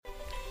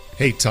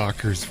Hey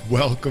talkers,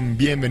 welcome,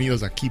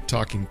 bienvenidos a Keep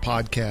Talking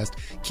Podcast.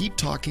 Keep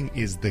Talking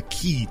is the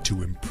key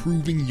to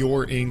improving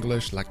your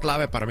English, la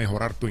clave para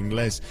mejorar tu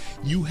inglés.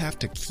 You have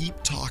to keep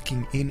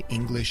talking in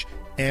English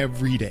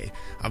every day.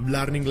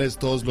 Hablar en inglés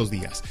todos los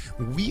días.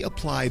 We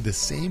apply the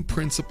same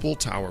principle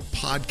to our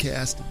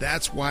podcast.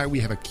 That's why we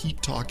have a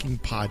Keep Talking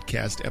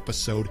Podcast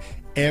episode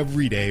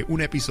every day. Un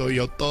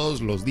episodio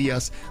todos los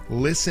días.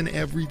 Listen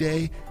every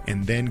day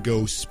and then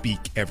go speak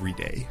every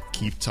day.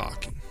 Keep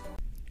talking.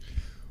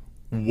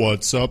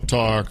 What's up,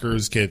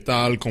 talkers? ¿Qué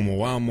tal? ¿Cómo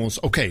vamos?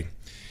 Okay.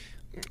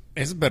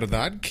 ¿Es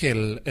verdad que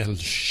el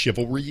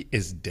chivalry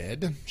is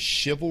dead?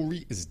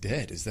 Chivalry is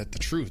dead. Is that the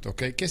truth?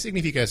 Okay. ¿Qué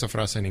significa esa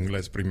frase en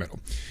inglés primero?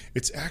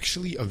 It's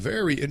actually a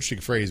very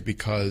interesting phrase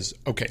because,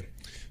 okay,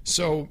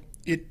 so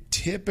it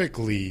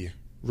typically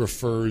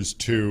refers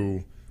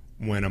to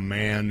when a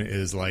man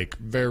is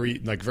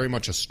very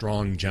much a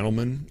strong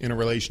gentleman in a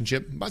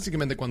relationship.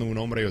 Básicamente cuando un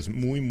hombre es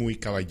muy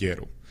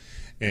caballero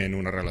en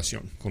una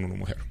relación con una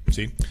mujer,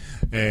 ¿sí?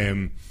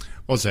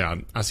 O sea,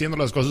 haciendo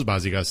las cosas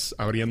básicas,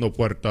 abriendo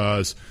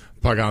puertas,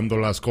 pagando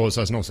las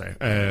cosas, no sé.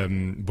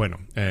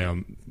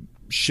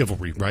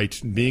 Chivalry,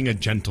 right? Being a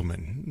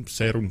gentleman,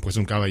 ser un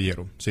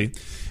caballero, ¿sí?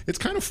 It's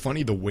kind of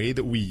funny the way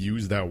that we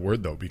use that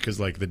word, though, because,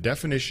 the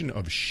definition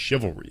of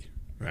chivalry,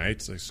 right?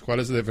 So,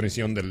 ¿cuál es la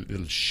definición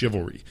del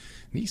chivalry?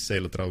 Ni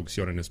sé la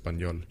traducción en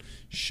español.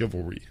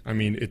 Chivalry. I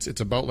mean, it's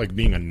about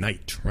being a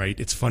knight, right?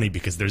 It's funny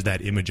because there's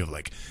that image of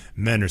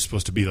men are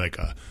supposed to be like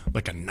a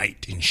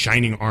knight in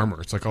shining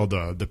armor. It's like all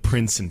the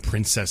prince and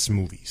princess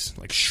movies,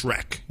 like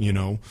Shrek, you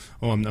know?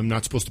 Oh, I'm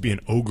not supposed to be an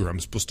ogre. I'm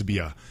supposed to be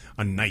a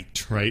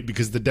knight, right?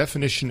 Because the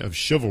definition of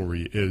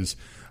chivalry is,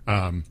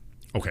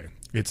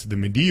 it's the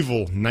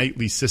medieval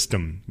knightly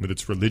system with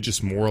its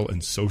religious, moral,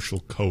 and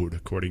social code,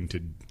 according to,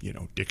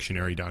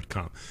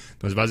 dictionary.com.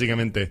 Entonces,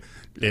 básicamente,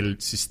 el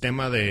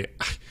sistema de...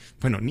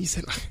 ni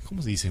sé...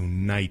 ¿Cómo se dice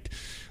un knight?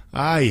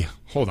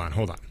 Hold on.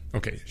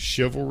 Okay,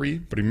 chivalry,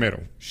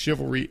 primero.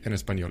 Chivalry en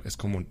español. ¿Es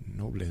como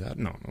nobledad?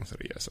 No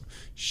sería eso.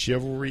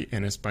 Chivalry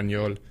en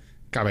español,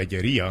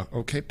 caballería,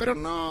 ok, pero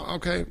no,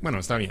 ok, bueno,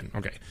 está bien,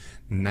 ok.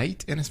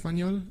 Knight en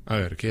español? A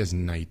ver, ¿qué es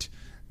knight?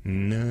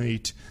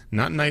 Knight,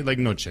 not night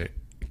like noche.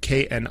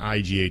 Knight.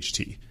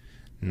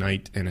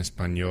 Knight en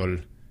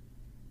español.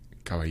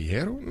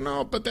 ¿Caballero?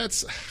 No, but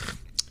that's...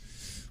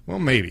 Well,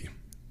 maybe.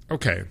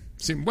 Okay.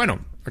 Sí,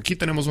 bueno, aquí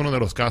tenemos uno de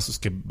los casos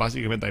que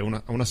básicamente hay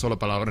una sola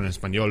palabra en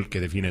español que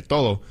define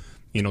todo.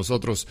 Y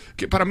nosotros...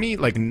 Que para mí,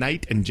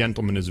 knight and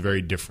gentleman is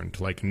very different.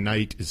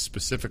 Knight is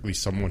specifically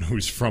someone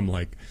who's from,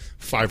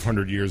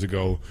 500 years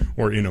ago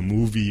or in a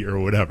movie or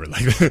whatever.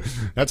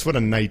 That's what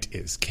a knight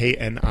is.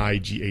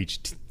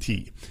 Knight.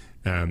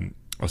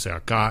 O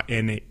sea,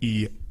 Knight.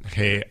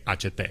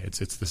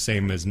 It's the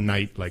same as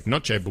night, like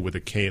noche, but with a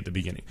K at the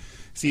beginning.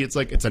 See, it's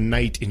a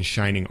knight in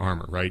shining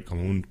armor, right?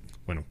 Como un,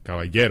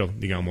 caballero,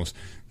 digamos,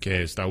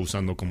 que está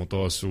usando como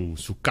todo su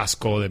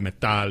casco de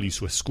metal y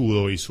su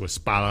escudo y su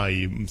espada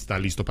y está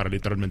listo para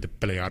literalmente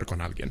pelear con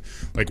alguien.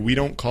 We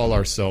don't call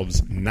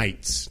ourselves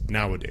knights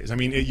nowadays. I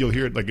mean, you'll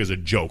hear it as a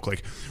joke,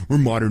 we're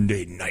modern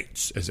day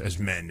knights as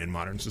men in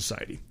modern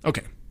society.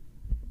 Okay.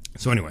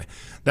 So anyway,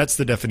 that's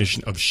the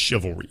definition of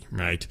chivalry,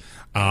 right?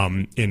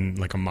 In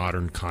a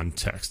modern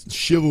context.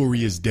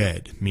 Chivalry is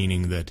dead,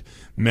 meaning that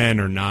men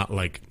are not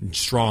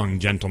strong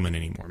gentlemen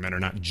anymore. Men are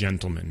not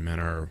gentlemen. Men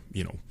are,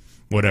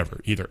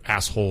 whatever, either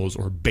assholes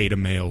or beta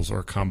males or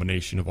a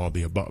combination of all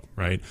the above,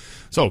 right?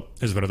 So,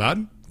 es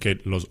verdad que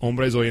los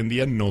hombres hoy en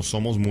día no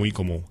somos muy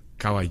como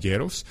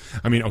caballeros.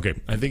 I mean, okay,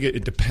 I think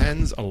it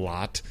depends a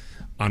lot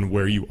on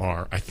where you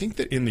are. I think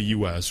that in the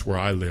U.S., where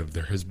I live,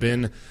 there has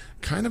been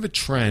kind of a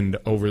trend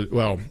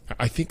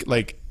I think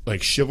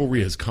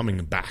chivalry is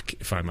coming back,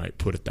 if I might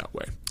put it that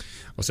way.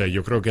 O sea,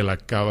 yo creo que el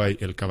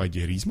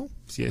caballerismo,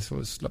 si eso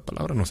es la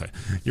palabra, no sé.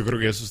 Yo creo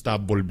que eso está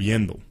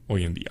volviendo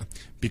hoy en día.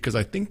 Because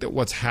I think that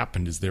what's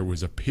happened is there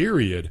was a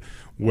period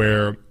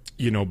where,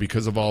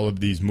 because of all of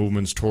these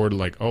movements toward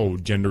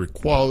gender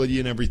equality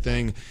and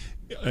everything,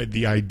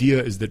 the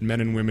idea is that men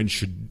and women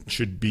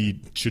should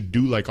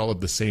do all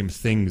of the same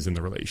things in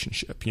the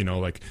relationship.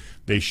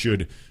 They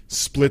should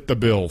split the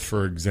bill,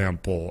 for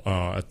example,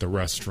 at the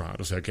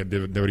restaurant. O sea, que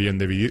deberían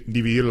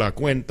dividir la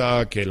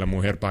cuenta, que la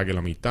mujer pague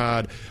la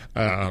mitad.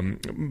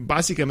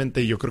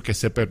 Básicamente, yo creo que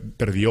se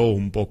perdió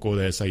un poco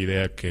de esa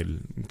idea que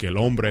el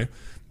hombre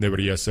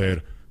debería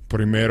ser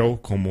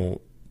primero como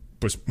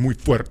muy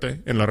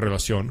fuerte en la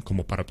relación,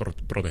 como para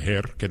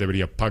proteger, que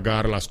debería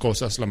pagar las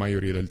cosas la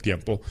mayoría del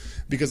tiempo,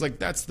 because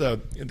that's the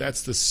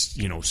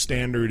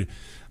standard,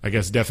 I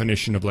guess,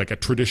 definition of a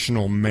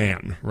traditional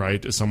man,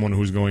 right? Someone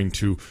who's going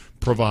to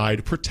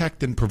provide,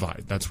 protect, and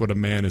provide. That's what a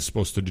man is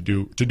supposed to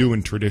do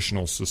in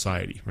traditional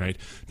society, right?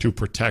 To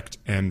protect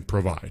and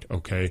provide,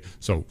 okay?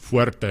 So,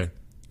 fuerte,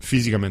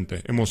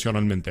 físicamente,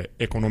 emocionalmente,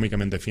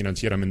 económicamente,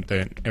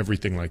 financieramente,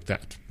 everything like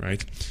that,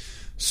 right?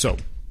 So,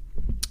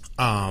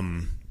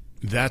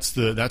 that's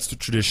the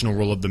traditional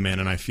role of the man,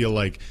 and I feel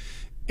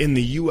in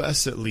the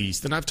U.S. at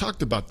least, and I've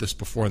talked about this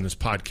before in this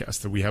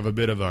podcast, that we have a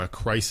bit of a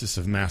crisis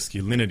of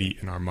masculinity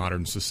in our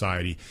modern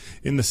society,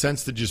 in the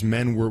sense that just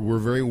men, we're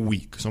very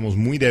weak. Somos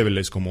muy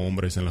débiles como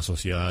hombres en la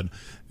sociedad,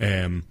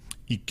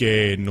 y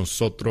que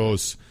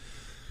nosotros,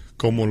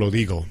 como lo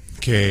digo,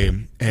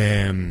 que,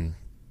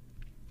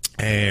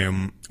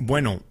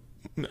 bueno,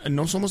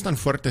 no somos tan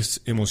fuertes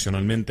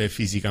emocionalmente,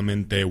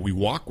 físicamente. We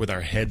walk with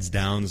our heads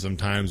down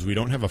sometimes. We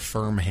don't have a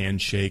firm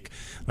handshake.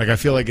 Like, I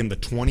feel like in the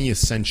 20th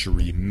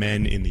century,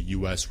 men in the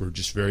U.S. were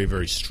just very,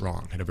 very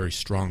strong, had a very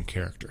strong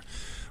character.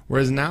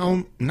 Whereas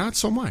now, not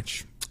so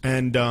much.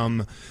 And,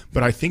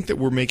 but I think that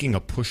we're making a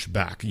push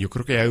back. Yo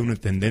creo que hay una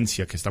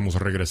tendencia que estamos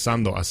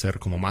regresando a ser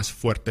como más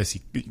fuertes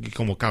y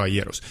como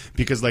caballeros.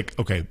 Because, like,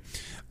 okay,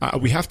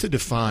 we have to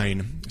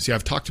define, see,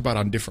 I've talked about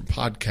on different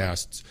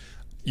podcasts,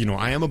 you know,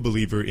 I am a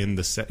believer in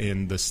the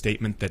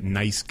statement that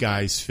nice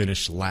guys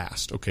finish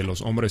last. Okay,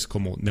 los hombres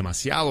como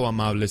demasiado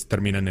amables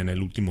terminan en el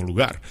último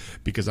lugar.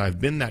 Because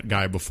I've been that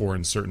guy before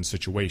in certain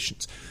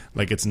situations.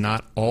 Like, it's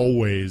not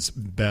always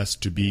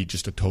best to be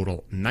just a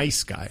total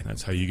nice guy.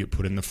 That's how you get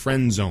put in the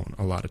friend zone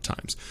a lot of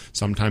times.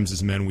 Sometimes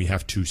as men we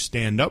have to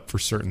stand up for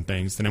certain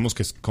things. Tenemos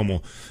que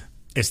como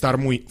estar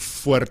muy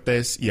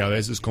fuertes y a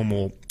veces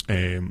como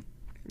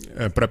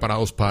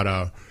preparados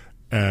para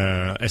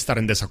estar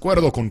en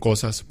desacuerdo con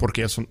cosas,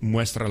 porque eso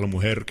muestra a la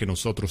mujer que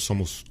nosotros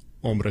somos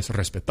hombres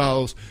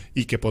respetados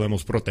y que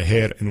podemos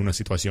proteger en una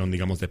situación,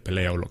 digamos, de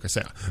pelea o lo que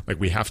sea.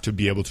 Like, we have to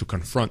be able to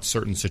confront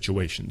certain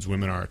situations.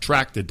 Women are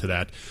attracted to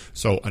that.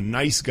 So a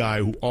nice guy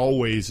who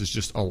always is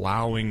just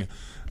allowing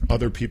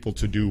other people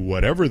to do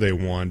whatever they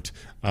want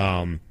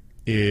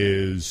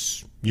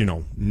is, you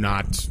know,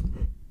 not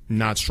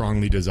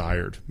strongly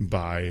desired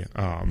by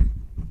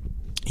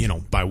you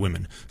know, by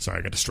women. Sorry,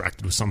 I got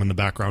distracted with some in the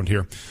background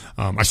here.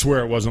 I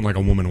swear it wasn't like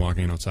a woman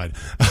walking outside.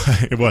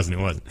 It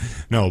wasn't.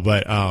 No,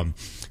 but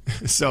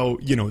so,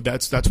 you know,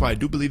 that's why I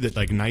do believe that,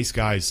 like, nice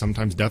guys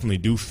sometimes definitely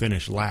do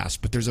finish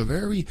last. But there's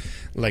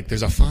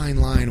a fine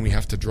line we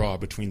have to draw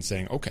between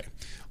saying, okay,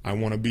 I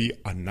want to be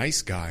a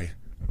nice guy,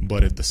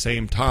 but at the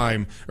same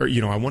time, or,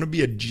 you know, I want to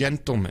be a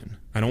gentleman.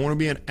 I don't want to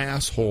be an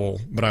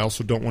asshole, but I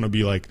also don't want to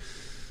be like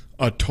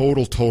a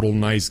total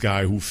nice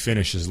guy who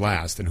finishes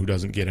last and who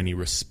doesn't get any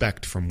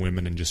respect from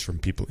women and just from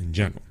people in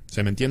general.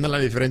 ¿Se me entiende la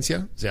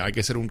diferencia? O sea, hay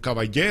que ser un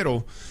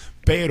caballero,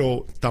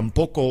 pero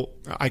tampoco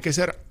hay que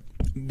ser,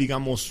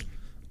 digamos,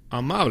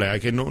 amable.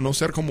 Hay que no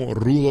ser como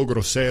rudo,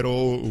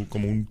 grosero,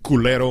 como un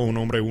culero, un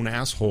hombre, un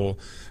asshole,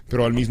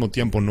 pero al mismo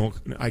tiempo no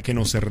hay que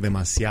no ser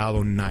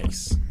demasiado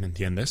nice, ¿me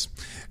entiendes?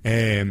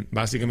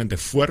 Básicamente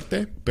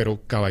fuerte,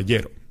 pero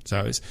caballero,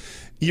 ¿sabes?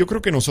 Y yo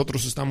creo que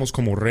nosotros estamos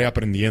como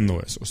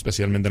reaprendiendo eso,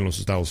 especialmente en los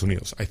Estados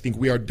Unidos. I think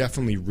we are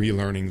definitely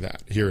relearning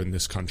that here in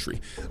this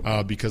country.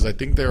 Because I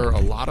think there are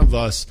a lot of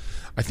us,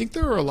 I think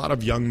there are a lot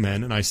of young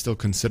men, and I still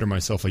consider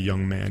myself a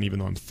young man, even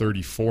though I'm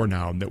 34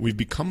 now, that we've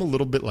become a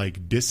little bit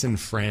like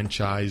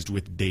disenfranchised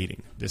with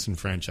dating.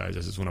 Disenfranchised,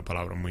 esa es una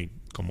palabra muy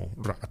como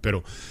rara,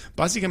 pero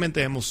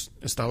básicamente hemos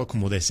estado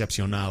como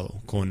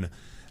decepcionado con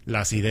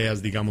las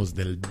ideas, digamos,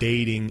 del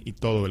dating y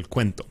todo el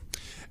cuento.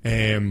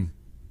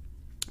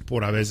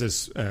 Por a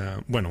veces,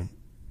 bueno,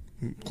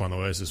 cuando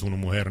a veces una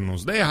mujer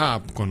nos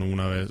deja,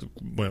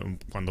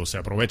 cuando se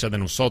aprovecha de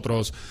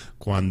nosotros,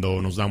 cuando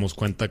nos damos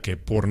cuenta que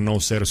por no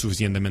ser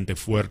suficientemente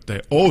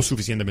fuerte o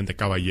suficientemente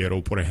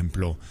caballero, por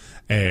ejemplo,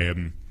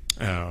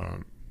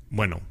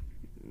 bueno,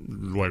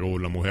 luego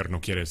la mujer no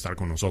quiere estar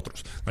con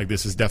nosotros. Like,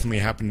 this has definitely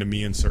happened to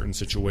me in certain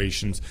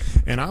situations,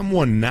 and I'm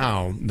one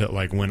now that,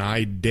 like, when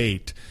I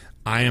date,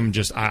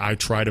 I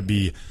try to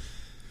be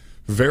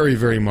very,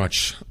 very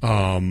much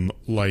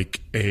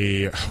like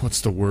a,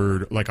 what's the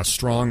word? Like a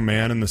strong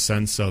man in the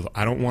sense of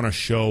I don't want to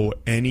show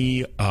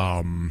any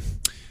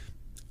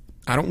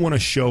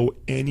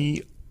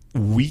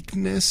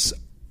weakness,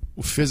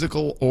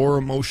 physical or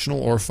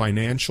emotional or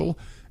financial,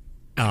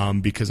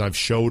 because I've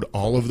showed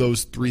all of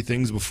those three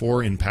things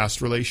before in past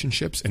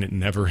relationships and it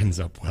never ends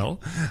up well.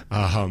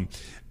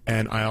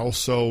 And I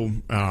also,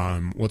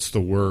 what's the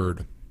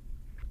word?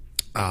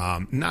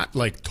 Not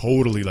like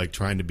totally like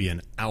trying to be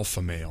an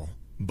alpha male,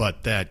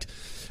 but that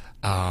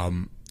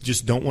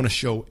just don't want to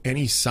show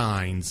any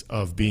signs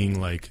of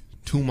being like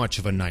too much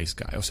of a nice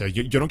guy. O sea,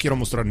 yo no quiero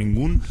mostrar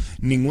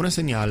ninguna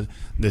señal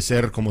de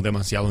ser como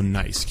demasiado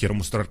nice. Quiero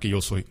mostrar que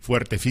yo soy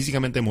fuerte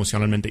físicamente,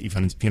 emocionalmente y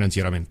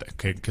financieramente.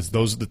 Okay, because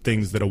those are the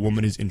things that a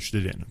woman is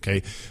interested in.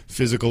 Okay,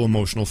 physical,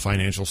 emotional,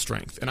 financial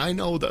strength. And I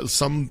know that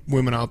some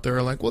women out there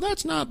are like, well,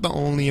 that's not the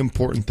only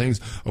important things.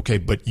 Okay,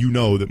 but you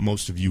know that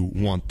most of you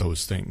want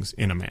those things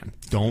in a man.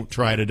 Don't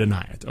try to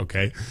deny it.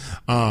 Okay.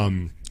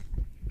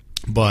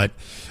 But,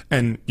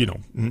 and, you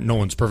know, no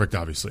one's perfect,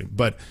 obviously.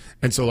 But,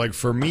 and so, like,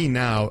 for me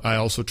now, I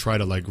also try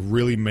to, like,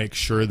 really make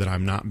sure that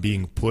I'm not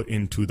being put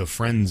into the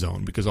friend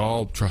zone. Because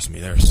trust me,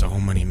 there are so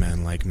many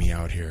men like me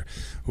out here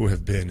who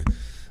have been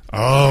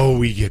Oh,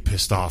 we get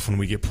pissed off when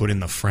we get put in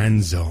the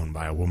friend zone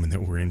by a woman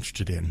that we're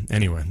interested in.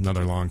 Anyway,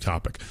 another long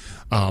topic.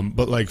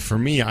 But like for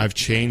me, I've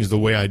changed the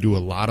way I do a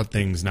lot of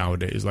things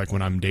nowadays. Like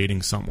when I'm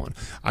dating someone,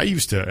 I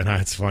used to, and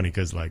it's funny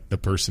because like the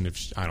person,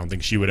 I don't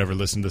think she would ever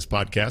listen to this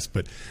podcast,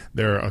 but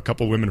there are a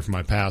couple women from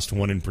my past,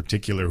 one in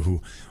particular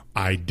who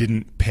I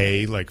didn't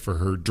pay like for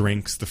her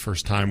drinks the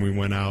first time we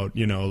went out,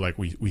 you know, like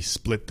we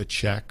split the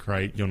check,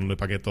 right? Yo no le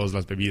pagué todas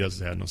las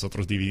bebidas, o sea,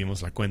 nosotros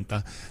dividimos la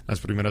cuenta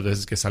las primeras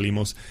veces que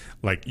salimos.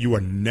 Like, you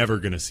are never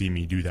going to see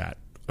me do that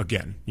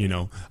again, you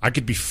know? I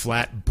could be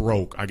flat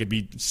broke. I could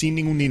be sin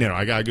ningún dinero.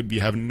 I could be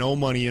having no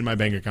money in my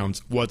bank accounts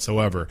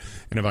whatsoever.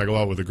 And if I go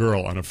out with a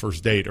girl on a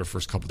first date or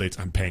first couple dates,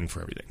 I'm paying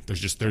for everything.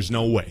 There's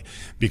no way.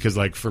 Because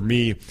like for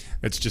me,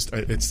 it's just,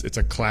 it's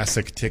a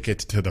classic ticket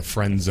to the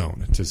friend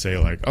zone to say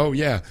like, oh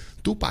yeah,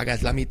 tú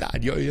pagas la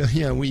mitad.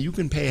 You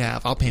can pay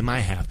half. I'll pay my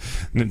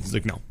half. And it's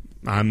like, no.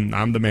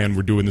 I'm the man.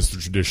 We're doing this the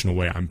traditional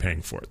way. I'm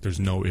paying for it. There's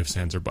no ifs,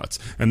 ands, or buts.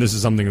 And this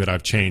is something that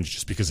I've changed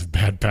just because of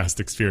bad past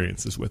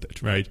experiences with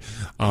it, right?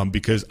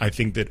 Because I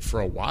think that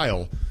for a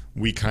while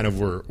we kind of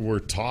were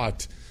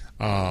taught,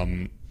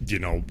 you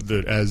know,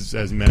 that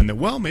as men that,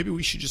 well, maybe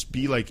we should just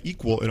be like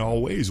equal in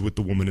all ways with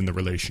the woman in the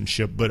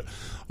relationship. But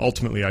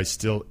ultimately, I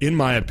still, in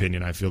my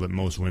opinion, I feel that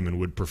most women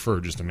would prefer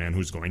just a man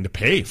who's going to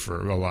pay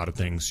for a lot of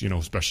things, you know,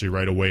 especially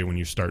right away when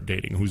you start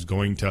dating, who's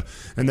going to,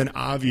 and then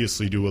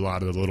obviously do a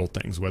lot of the little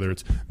things, whether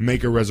it's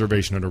make a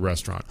reservation at a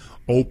restaurant,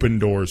 open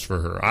doors for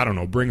her, I don't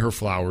know, bring her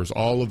flowers,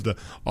 all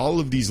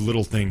of these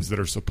little things that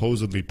are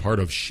supposedly part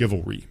of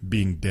chivalry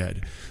being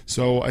dead.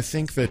 So I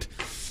think that,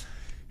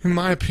 in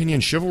my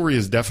opinion, chivalry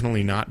is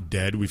definitely not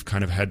dead. We've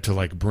kind of had to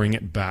like bring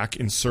it back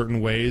in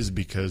certain ways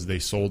because they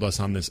sold us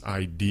on this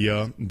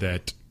idea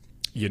that,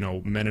 you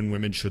know, men and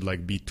women should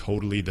like be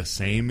totally the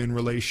same in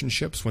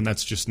relationships when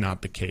that's just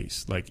not the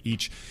case. Like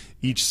each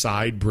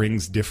side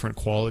brings different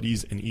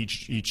qualities and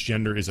each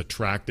gender is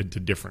attracted to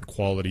different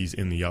qualities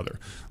in the other.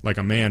 Like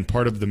a man,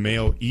 part of the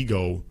male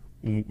ego,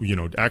 you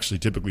know, actually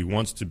typically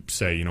wants to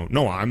say, you know,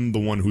 no, I'm the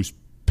one who's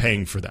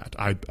paying for that.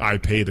 I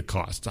pay the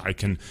costs. I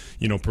can,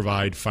 you know,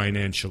 provide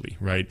financially,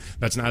 right?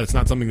 That's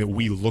not something that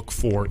we look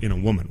for in a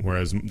woman,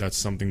 whereas that's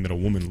something that a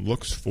woman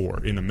looks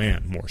for in a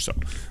man more so.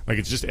 Like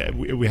it's just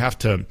we have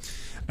to,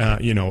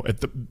 you know, at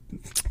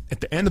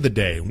the end of the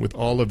day, with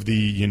all of the,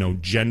 you know,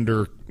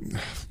 gender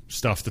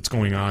stuff that's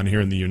going on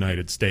here in the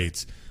United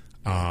States,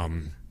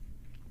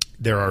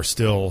 there are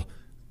still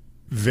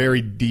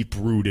very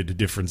deep-rooted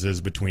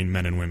differences between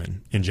men and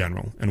women in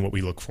general and what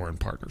we look for in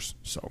partners.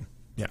 So,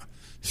 yeah.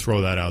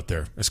 Throw that out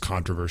there, as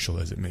controversial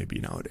as it may be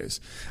nowadays.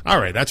 All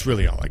right, that's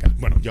really all I got.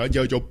 Bueno,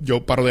 yo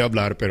paro de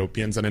hablar, pero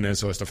piensan en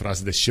eso, esta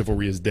frase de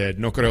chivalry is dead.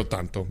 No creo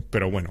tanto,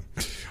 pero bueno.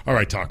 All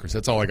right, talkers,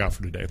 that's all I got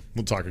for today.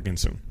 We'll talk again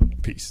soon.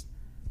 Peace.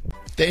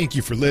 Thank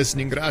you for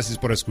listening. Gracias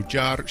por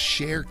escuchar.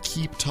 Share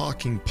Keep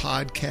Talking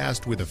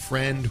podcast with a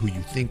friend who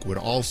you think would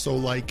also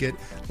like it.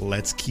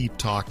 Let's keep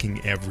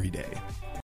talking every day.